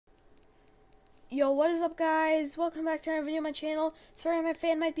Yo, what is up, guys? Welcome back to another video on my channel. Sorry my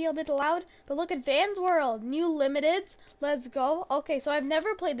fan might be a bit loud, but look at VANS World, new limiteds. Let's go. Okay, so I've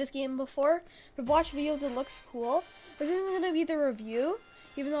never played this game before, but watch videos, it looks cool. This isn't going to be the review,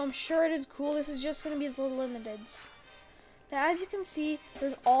 even though I'm sure it is cool. This is just going to be the limiteds. Now, as you can see,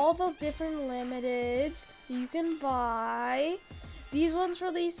 there's all the different limiteds that you can buy. These ones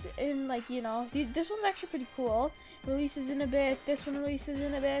release in, this one's actually pretty cool. Releases in a bit. This one releases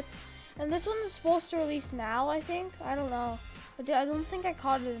in a bit. And this one is supposed to release now, I think. I don't know. I don't think I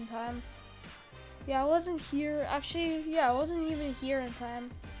caught it in time. Yeah, I wasn't here. Actually, yeah, I wasn't even here in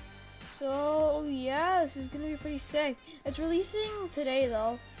time. So, yeah, this is going to be pretty sick. It's releasing today,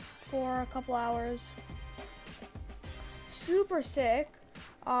 though, for a couple hours. Super sick.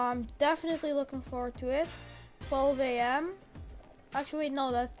 Definitely looking forward to it. 12 a.m. Actually, wait,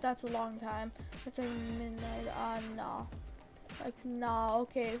 no, that's a long time. That's like midnight. No.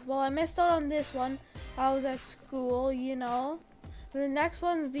 Okay. Well, I missed out on this one. I was at school, you know. And the next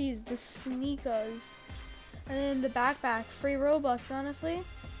one's the sneakers. And then the backpack, free Robux, honestly.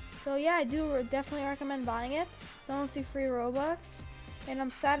 So yeah, I do definitely recommend buying it. It's honestly free Robux. And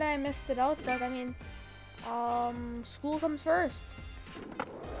I'm sad that I missed it out, but I mean, school comes first.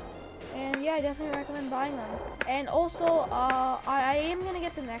 And yeah, I definitely recommend buying them. And also, I am gonna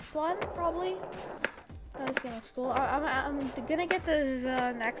get the next one, probably. Oh, this game looks cool. I'm gonna get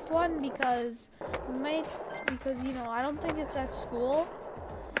the next one because you know, I don't think it's at school,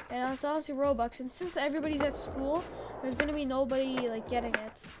 and it's honestly Robux. And since everybody's at school, there's gonna be nobody like getting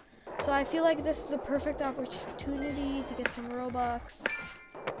it. So I feel like this is a perfect opportunity to get some Robux.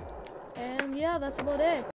 And yeah, that's about it.